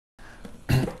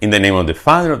In the name of the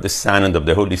Father, of the Son, and of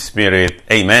the Holy Spirit.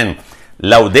 Amen.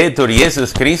 Laudetur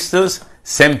Jesus Christus,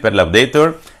 Semper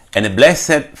Laudetur, and a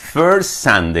blessed first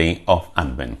Sunday of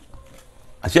Advent.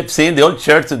 As you have seen, the old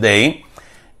church today,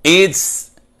 it's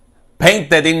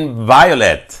painted in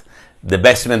violet. The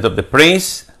vestment of the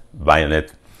priest,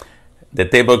 violet. The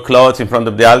tablecloths in front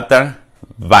of the altar,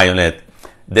 violet.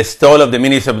 The stole of the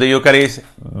minister of the Eucharist,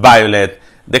 violet.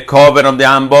 The cover of the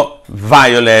ambo,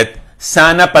 violet.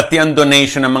 Sana pati ang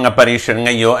donation ng mga parishioner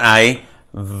ngayon ay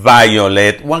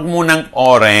violet. Huwag munang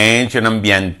orange yung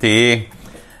ambiente.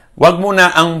 Huwag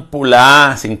muna ang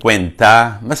pula,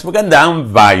 50. Mas maganda ang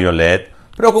violet.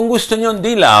 Pero kung gusto nyo ang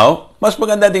dilaw, mas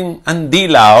maganda din ang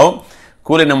dilaw.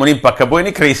 Kulay na muling pagkabuhay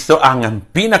ni Kristo, ang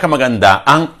pinakamaganda,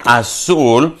 ang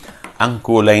asul, ang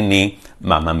kulay ni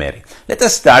Mama Mary. Let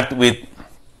us start with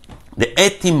the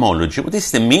etymology. What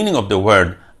is the meaning of the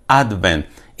word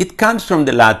Advent? It comes from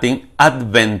the Latin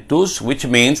adventus, which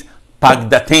means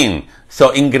pagdating.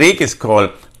 So in Greek it's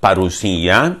called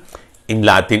parousia, in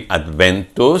Latin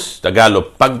adventus,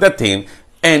 Tagalog pagdating,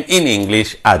 and in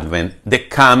English Advent, the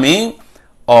coming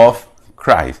of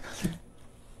Christ.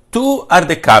 Two are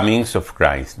the comings of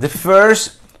Christ. The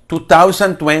first,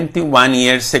 2021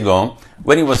 years ago,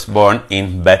 when he was born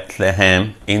in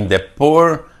Bethlehem, in the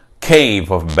poor cave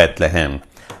of Bethlehem.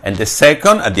 And the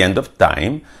second, at the end of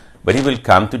time, when he will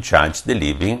come to judge the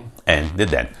living and the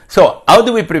dead. So, how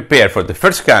do we prepare for the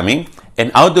first coming,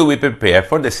 and how do we prepare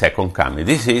for the second coming?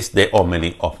 This is the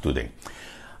homily of today.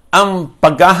 Ang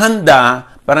paghahanda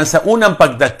para sa unang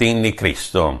pagdating ni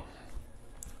Kristo.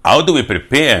 How do we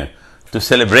prepare to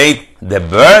celebrate the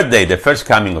birthday, the first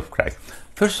coming of Christ?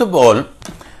 First of all,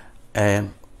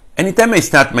 anytime I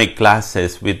start my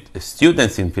classes with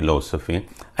students in philosophy,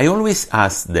 I always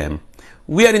ask them,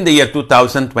 we are in the year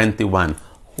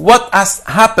 2021. What has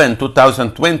happened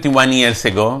 2021 years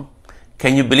ago?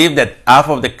 Can you believe that half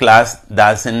of the class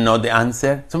doesn't know the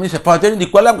answer? So, sabi, Father, hindi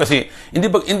ko alam kasi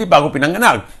hindi pa ako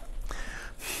pinanganak.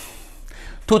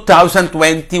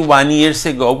 2021 years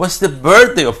ago was the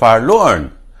birthday of our Lord.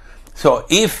 So,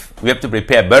 if we have to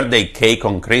prepare a birthday cake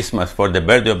on Christmas for the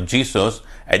birthday of Jesus,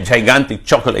 a gigantic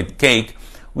chocolate cake,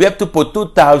 we have to put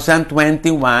 2021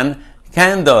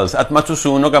 candles at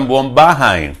masusunog ang buong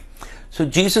bahay. So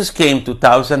Jesus came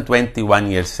 2021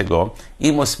 years ago.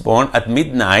 He was born at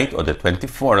midnight, or the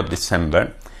 24th of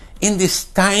December, in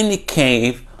this tiny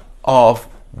cave of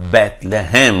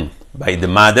Bethlehem by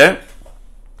the mother,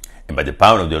 and by the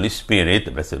power of the Holy Spirit,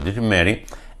 the Blessed Virgin Mary,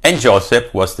 and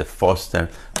Joseph was the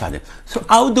foster father. So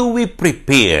how do we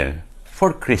prepare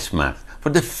for Christmas,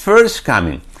 for the first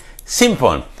coming?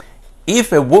 Simple.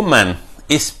 If a woman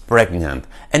is pregnant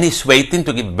and is waiting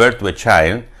to give birth to a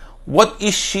child, what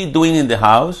is she doing in the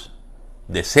house?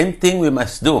 The same thing we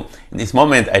must do. In this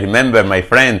moment, I remember my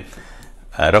friend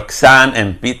Roxanne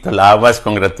and Pete Tolawas,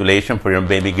 congratulations for your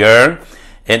baby girl.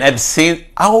 And I've seen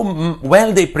how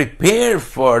well they prepare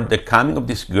for the coming of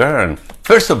this girl.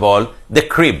 First of all, the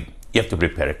crib. You have to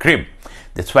prepare a crib.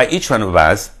 That's why each one of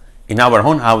us, in our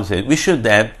own houses, we should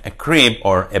have a crib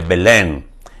or a Belen.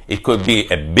 It could be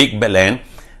a big Belen.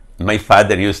 My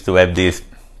father used to have this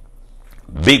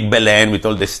big Belen with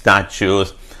all the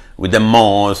statues, with the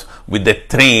moss, with the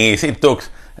trees. It took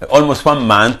almost 1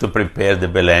 month to prepare the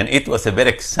Belen. It was a very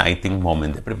exciting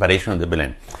moment, the preparation of the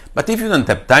Belen. But if you don't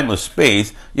have time or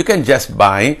space, you can just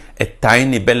buy a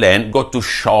tiny Belen, go to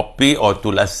Shopee or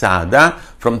to Lazada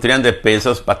from 300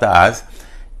 pesos pataas.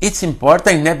 It's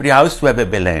important in every house to have a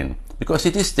Belen because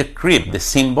it is the crib, the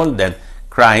symbol that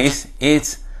Christ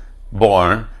is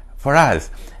born for us.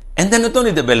 And then not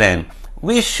only the Belen,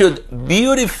 we should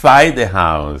beautify the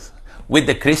house with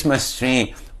the Christmas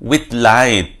tree, with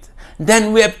light.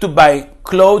 Then we have to buy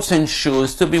clothes and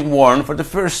shoes to be worn for the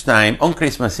first time on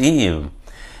Christmas Eve.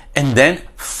 And then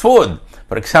food.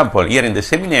 For example, here in the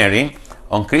seminary,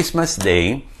 on Christmas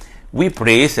Day, we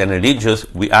praise and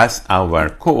religious, we ask our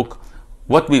cook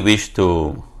what we wish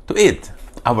to eat.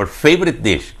 Our favorite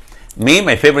dish. Me,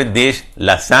 my favorite dish,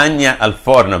 lasagna al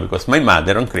forno, because my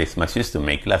mother on Christmas used to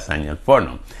make lasagna al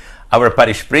forno. Our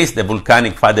parish priest, the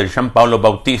volcanic Father Gianpaolo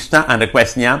Bautista, ang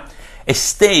request niya, a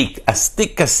steak as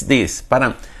thick as this,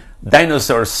 parang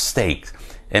dinosaur steak.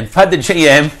 And Father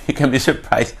JM, you can be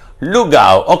surprised,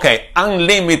 lugaw. Okay,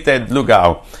 unlimited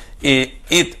lugaw.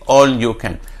 Eat all you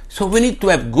can. So we need to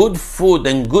have good food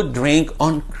and good drink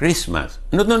on Christmas.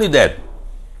 Not only that,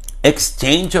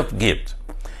 exchange of gifts.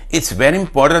 It's very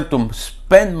important to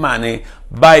spend money,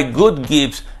 buy good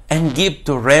gifts, and give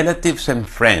to relatives and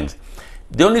friends.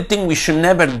 The only thing we should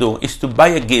never do is to buy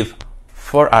a gift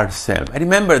for ourselves. I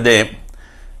remember the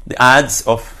ads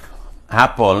of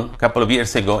Apple a couple of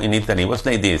years ago in Italy was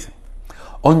like this.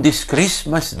 on this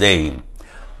Christmas day,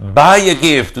 buy a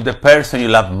gift to the person you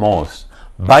love most.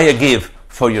 Buy a gift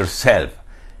for yourself.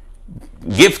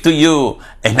 Give to you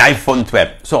an iPhone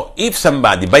 12. So if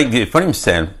somebody buy a gift for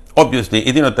himself, obviously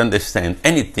he did not understand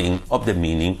anything of the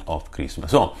meaning of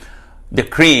Christmas. So the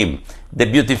cream, the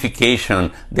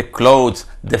beautification, the clothes,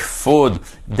 the food,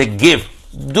 the gift.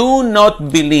 Do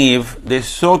not believe the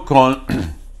so-called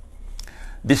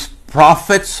these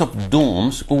prophets of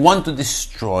dooms who want to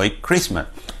destroy Christmas.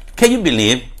 Can you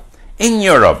believe in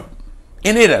Europe,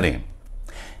 in Italy,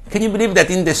 can you believe that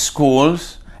in the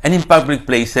schools and in public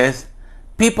places,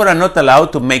 people are not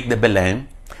allowed to make the Belen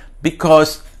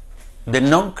because the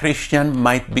non-Christian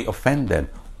might be offended?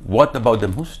 What about the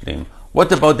Muslim?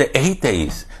 What about the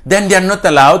atheists? Then they are not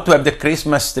allowed to have the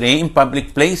Christmas tree in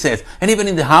public places and even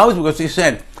in the house, because he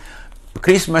said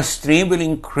Christmas tree will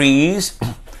increase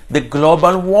the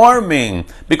global warming.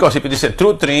 Because if it is a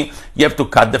true tree, you have to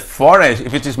cut the forest.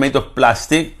 If it is made of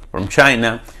plastic from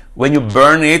China, when you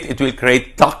burn it, it will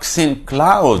create toxin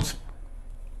clouds.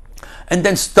 And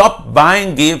then stop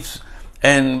buying gifts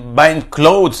and buying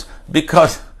clothes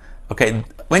because, okay,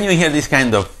 when you hear this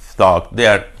kind of talk, they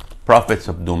are prophets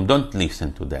of doom. Don't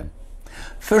listen to them.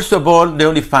 First of all, the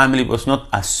Holy Family was not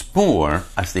as poor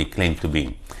as they claim to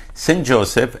be. Saint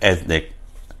Joseph had the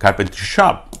carpentry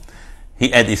shop. He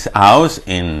had his house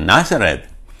in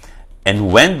Nazareth.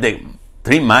 And when the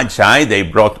three magi, they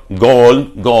brought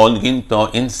gold,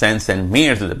 incense, and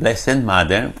myrrh to the Blessed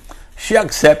Mother, she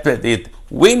accepted it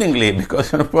willingly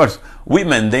because, of course,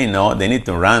 women, they know they need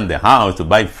to run the house to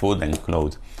buy food and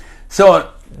clothes.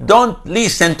 So don't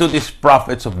listen to these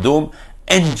prophets of doom.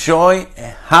 Enjoy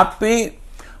a happy,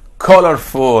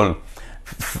 colorful,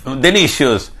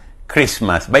 delicious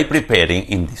Christmas by preparing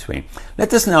in this way.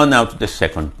 Let us now to the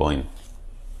second point.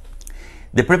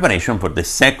 The preparation for the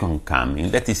second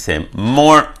coming, that is a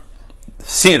more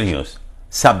serious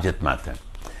subject matter.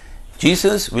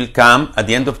 Jesus will come at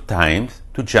the end of times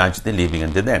to judge the living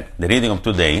and the dead. The reading of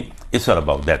today is all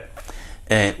about that.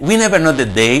 We never know the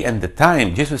day and the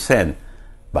time. Jesus said,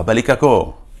 babalik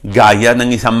ako, gaya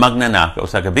ng isang magnanakaw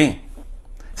sa gabi.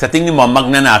 Sa tingin mo,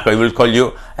 magnanakaw, I will call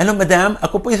you, hello madam,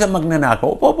 ako po isang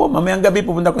magnanakaw. Opo, mamayang gabi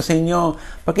pupunta ko sa inyo.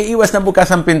 Pakiiwas na bukas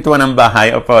ang pintuan ng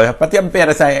bahay. Opo, pati ang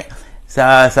pera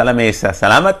sa lamesa.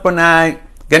 Salamat po na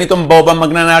ganitong boba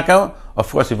magnanakaw. Of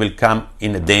course, he will come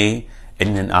in a day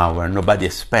and in an hour.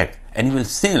 Nobody expects. And he will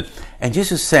steal. And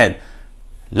Jesus said,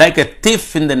 like a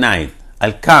thief in the night,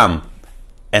 I'll come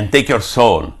and take your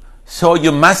soul. So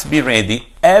you must be ready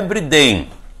every day.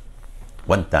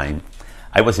 One time,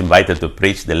 I was invited to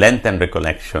preach the Lenten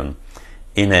recollection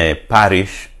in a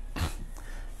parish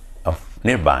of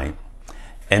nearby.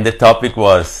 And the topic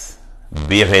was,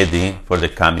 be ready for the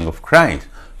coming of Christ.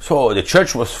 So the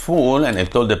church was full and I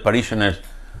told the parishioners,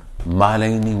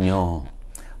 malay ninyo,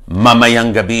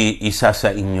 mamayang gabi isa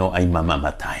sa inyo ay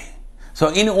mamamatay.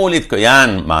 So inuulit ko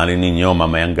yan, malay ninyo,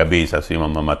 mamayang gabi isa sa inyo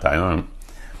mamamatay.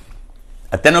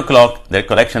 At 10 o'clock, the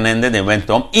recollection ended, they went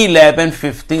home.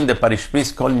 11:15, the parish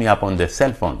priest called me up on the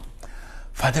cell phone.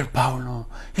 Father Paulo,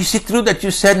 is it true that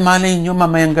you said, malay nyo,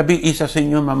 mamayang gabi, isa sa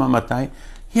inyo mamamatay?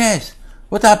 Yes.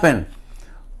 What happened?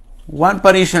 One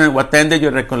parishioner who attended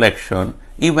your recollection,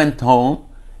 he went home,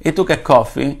 he took a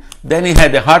coffee, then he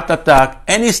had a heart attack,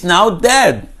 and he's now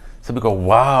dead. Sabi ko,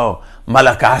 wow,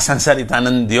 malakas ang salita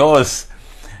ng Diyos.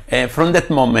 From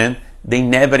that moment, they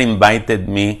never invited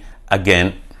me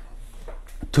again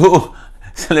to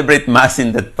celebrate Mass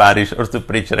in that parish or to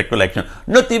preach recollection.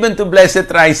 Not even to bless a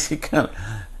tricycle.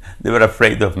 They were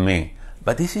afraid of me.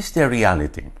 But this is the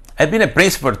reality. I've been a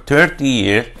priest for 30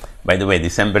 years. By the way,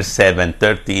 December 7,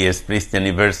 30 years priest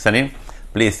anniversary.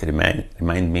 Please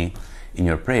remind me in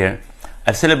your prayer.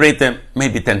 I've celebrated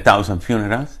maybe 10,000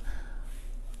 funerals.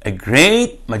 A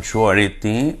great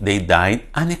majority, they died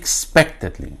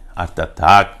unexpectedly. Heart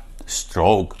attack,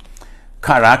 stroke,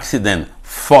 car accident,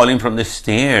 falling from the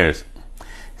stairs.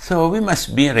 So we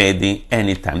must be ready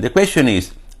anytime. The question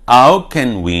is, how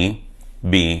can we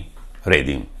be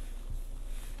ready?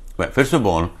 Well, first of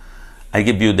all, I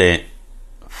give you the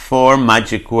 4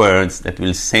 magic words that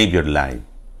will save your life.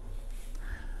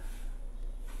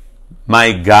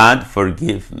 My God,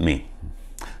 forgive me.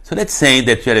 So let's say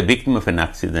that you are a victim of an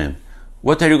accident.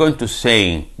 What are you going to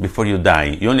say before you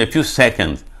die? You only a few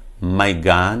seconds. My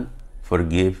God,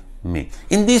 forgive me.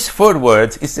 In these 4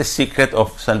 words is the secret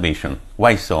of salvation.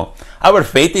 Why so? Our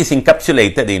faith is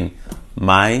encapsulated in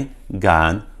my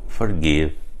God,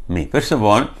 forgive me. First of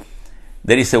all,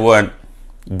 there is a word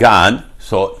God,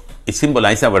 so it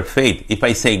symbolizes our faith. If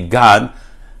I say God,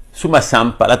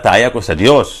 sumasampalataya ko sa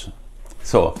Diyos.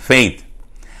 So, faith.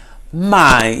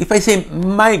 If I say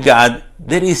my God,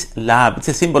 there is love. It's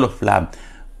a symbol of love.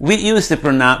 We use the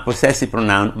possessive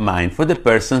pronoun mine for the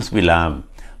persons we love.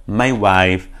 My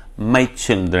wife, my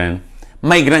children,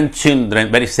 my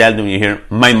grandchildren. Very seldom you hear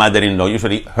my mother-in-law,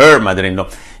 usually her mother-in-law.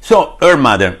 So, her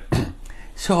mother.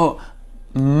 So,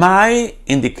 my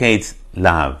indicates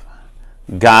love.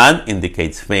 God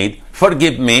indicates faith.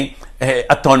 Forgive me,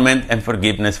 atonement and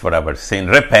forgiveness for our sin,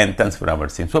 repentance for our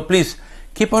sin. So please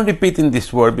keep on repeating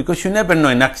this word, because you never know,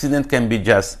 an accident can be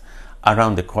just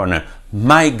around the corner.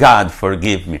 My God,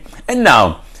 forgive me. And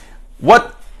now,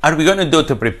 what are we going to do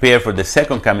to prepare for the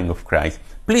second coming of Christ?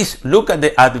 Please look at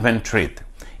the Advent wreath.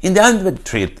 In the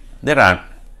Advent wreath, there are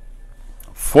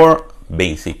 4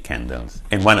 basic candles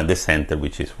and one at the center,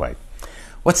 which is white.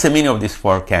 What's the meaning of these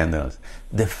 4 candles?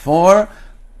 The 4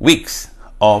 weeks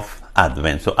of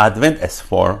Advent. So Advent has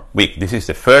 4 weeks. This is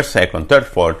the first, second, third,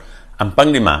 fourth. Ang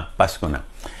panglima, Pasko na.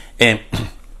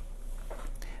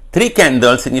 3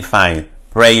 candles signify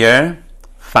prayer,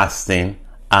 fasting,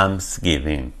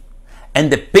 almsgiving.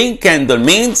 And the pink candle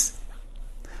means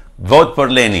vote for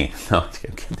Lenny. No,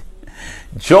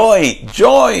 joy,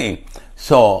 joy.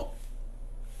 So,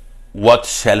 what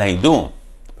shall I do?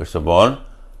 First of all,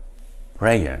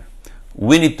 prayer.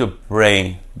 We need to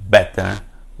pray better.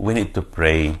 We need to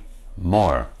pray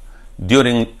more.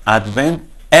 During Advent,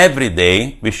 every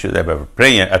day we should have a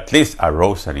prayer, at least a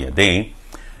rosary a day.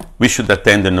 We should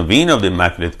attend the novena of the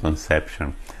Immaculate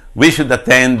Conception. We should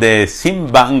attend the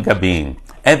Simbang Gabi.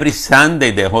 Every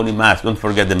Sunday, the Holy Mass. Don't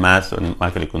forget the Mass on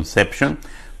Immaculate Conception,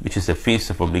 which is a feast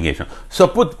of obligation. So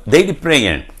put daily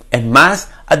prayer and Mass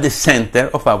at the center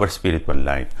of our spiritual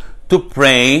life. To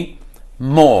pray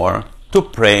more, to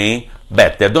pray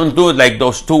better. Don't do it like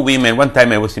those 2 women. One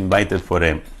time I was invited for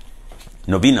a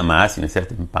novena Mass in a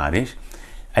certain parish.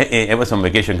 I was on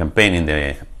vacation campaign in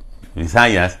the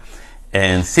Visayas,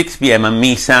 and 6 p.m. ang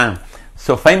misa.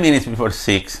 So 5 minutes before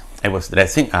 6, I was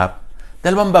dressing up.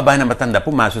 2 babae na matanda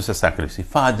pumasok sa sacristy.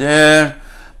 Father,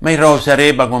 may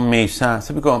rosary bagong misa.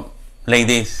 Sabi ko,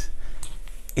 ladies,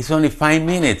 it's only 5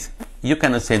 minutes. You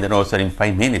cannot say the rosary in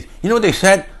 5 minutes. You know what they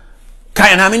said?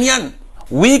 Kaya namin yan.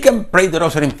 We can pray the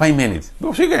rosary in 5 minutes.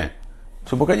 Oh, sige,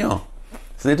 subukan nyo.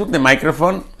 So they took the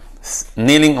microphone,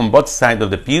 kneeling on both sides of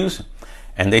the pews,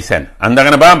 and they said, "Anda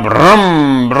ka na ba?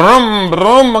 Brum, brum,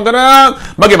 brum, magana.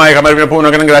 Magimay ka marami po na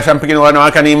ganang grasya ang pikinuha ng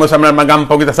kanimo sa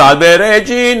magampo kita salve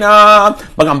Regina.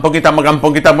 Magampo kita,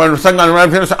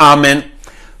 Amen."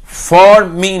 4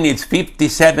 minutes,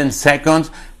 57 seconds,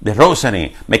 the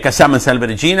rosary. May kasamang salve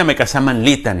Regina, may kasamang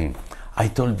litany. I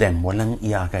told them, walang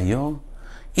iya kayo.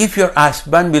 If your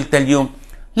husband will tell you,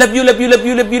 love you, love you, love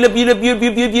you, love you, love you, love you,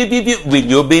 love you, love you, will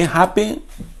you be happy?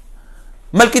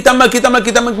 Maldita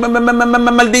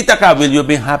ka, will you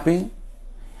be happy?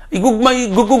 Igugma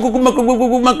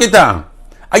kita.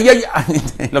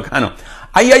 Ilocano.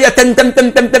 Ten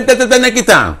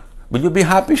kita. Will you be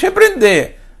happy? Siyempre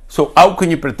hindi. So how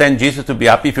can you pretend Jesus to be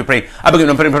happy if you pray?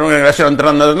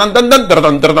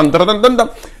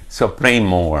 So pray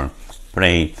more.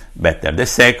 Pray better. The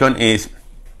second is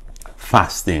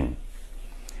fasting.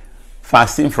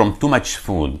 Fasting from too much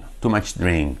food, too much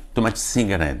drink, too much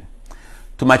cigarette,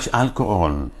 too much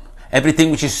alcohol.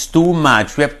 Everything which is too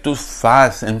much, we have to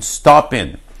fast and stop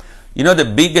it. You know, the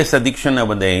biggest addiction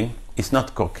nowadays is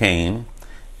not cocaine,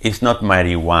 it's not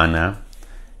marijuana,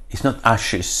 it's not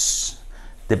ashes.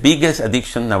 The biggest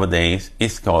addiction nowadays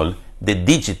is called the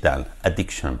digital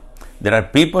addiction. There are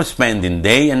people spending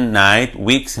day and night,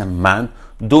 weeks and months,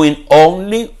 doing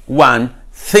only one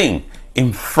thing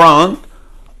in front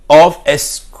of a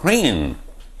screen.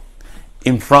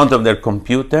 In front of their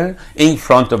computer, in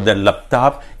front of their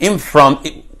laptop,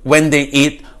 when they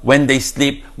eat, when they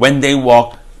sleep, when they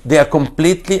walk, they are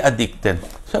completely addicted.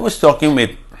 So I was talking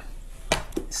with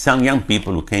some young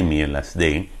people who came here last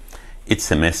day. It's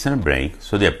semester break,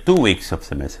 so they have 2 weeks of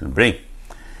semester break.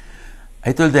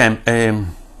 I told them,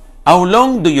 how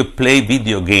long do you play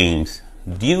video games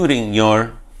during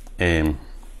your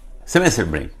semester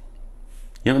break?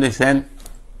 You know what they said?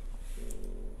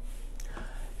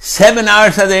 7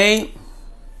 hours a day,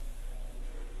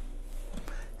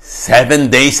 7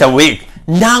 days a week.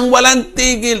 Nang walang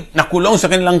tigil. Nakulong sa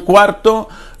kanilang kwarto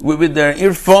with their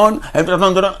earphone.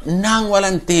 Nang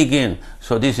walang tigil.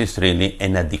 So this is really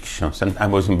an addiction. I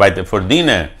was invited for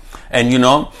dinner. And you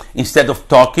know, instead of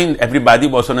talking, everybody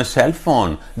was on a cell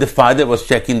phone. The father was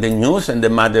checking the news, and the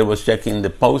mother was checking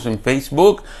the post on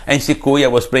Facebook. And si Kuya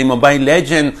was playing Mobile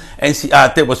Legends. And si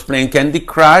Ate was playing Candy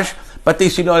Crush. Pati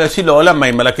si Lola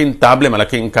may malaking tablet,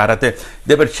 malaking karate.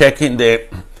 They were checking the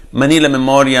Manila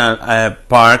Memorial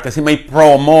Park kasi may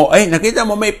promo. Ay, nakita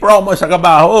mo may promo sa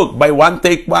Kabahog. Buy one,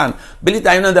 take one. Bili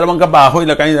tayo ng 2 kabahoy.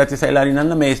 Ilagay natin sa ilalim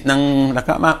ng lamis, ng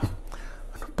nakama.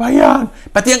 Ano pa yan?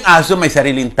 Pati ang aso may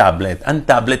sariling tablet. Ang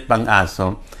tablet pang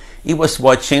aso. He was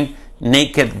watching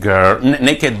naked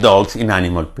dogs in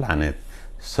Animal Planet.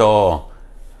 So,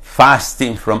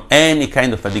 fasting from any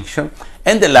kind of addiction.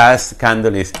 And the last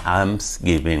candle is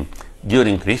almsgiving.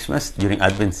 During Christmas, during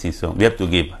Advent season, we have to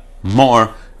give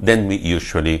more than we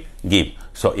usually give.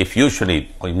 So if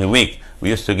usually in a week we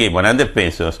used to give 100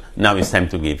 pesos, now it's time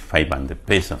to give 500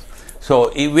 pesos. So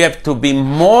we have to be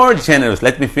more generous.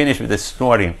 Let me finish with a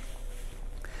story.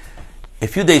 A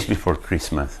few days before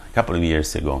Christmas, a couple of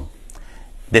years ago,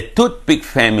 the toothpick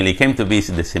family came to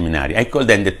visit the seminary. I call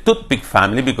them the toothpick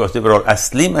family because they were all as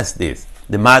slim as this.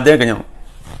 The mother,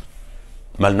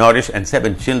 malnourished, and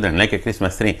 7 children, like a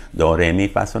Christmas tree. Do, re, mi,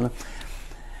 fa, sol.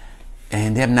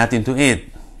 And they have nothing to eat.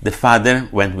 The father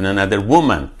went with another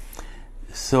woman.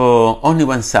 So only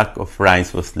 1 sack of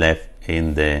rice was left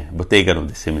in the bodega of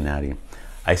the seminary.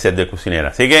 I said to the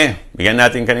kusinera, sige, bigyan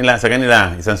natin sa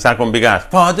kanila, 1 sakong bigas.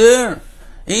 Father,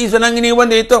 isa lang iniwan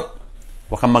dito.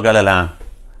 Huwag kang mag-alala.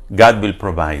 God will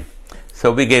provide.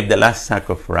 So we gave the last sack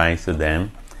of rice to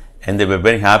them, and they were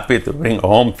very happy to bring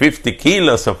home 50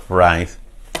 kilos of rice.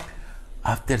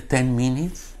 After 10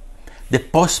 minutes, the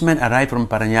postman arrived from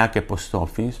Parañaque post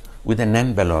office with an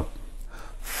envelope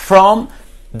from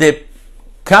the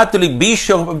Catholic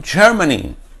Bishop of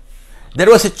Germany. There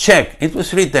was a check. It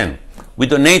was written, we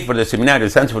donate for the Seminary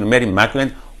of Sons of Mary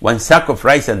Immaculate 1 sack of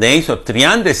rice a day, so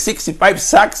 365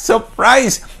 sacks of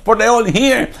rice for the whole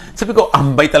year. Sabi ko,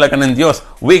 ambay talaga ng Diyos.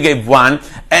 We gave 1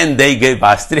 and they gave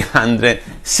us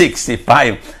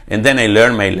 365. And then I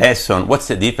learned my lesson. What's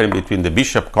the difference between the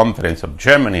Bishop Conference of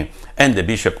Germany and the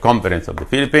Bishop Conference of the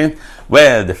Philippines?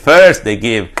 Well, the first, they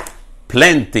give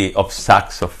plenty of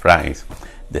sacks of rice.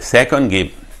 The second,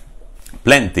 give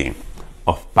plenty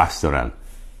of pastoral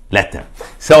letter.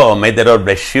 So, may the Lord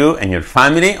bless you and your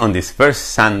family on this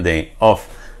first Sunday of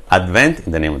Advent.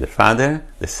 In the name of the Father,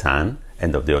 the Son,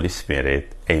 and of the Holy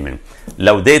Spirit. Amen.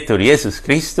 Laudetur Jesus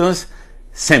Christus,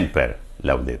 semper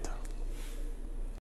laudetur.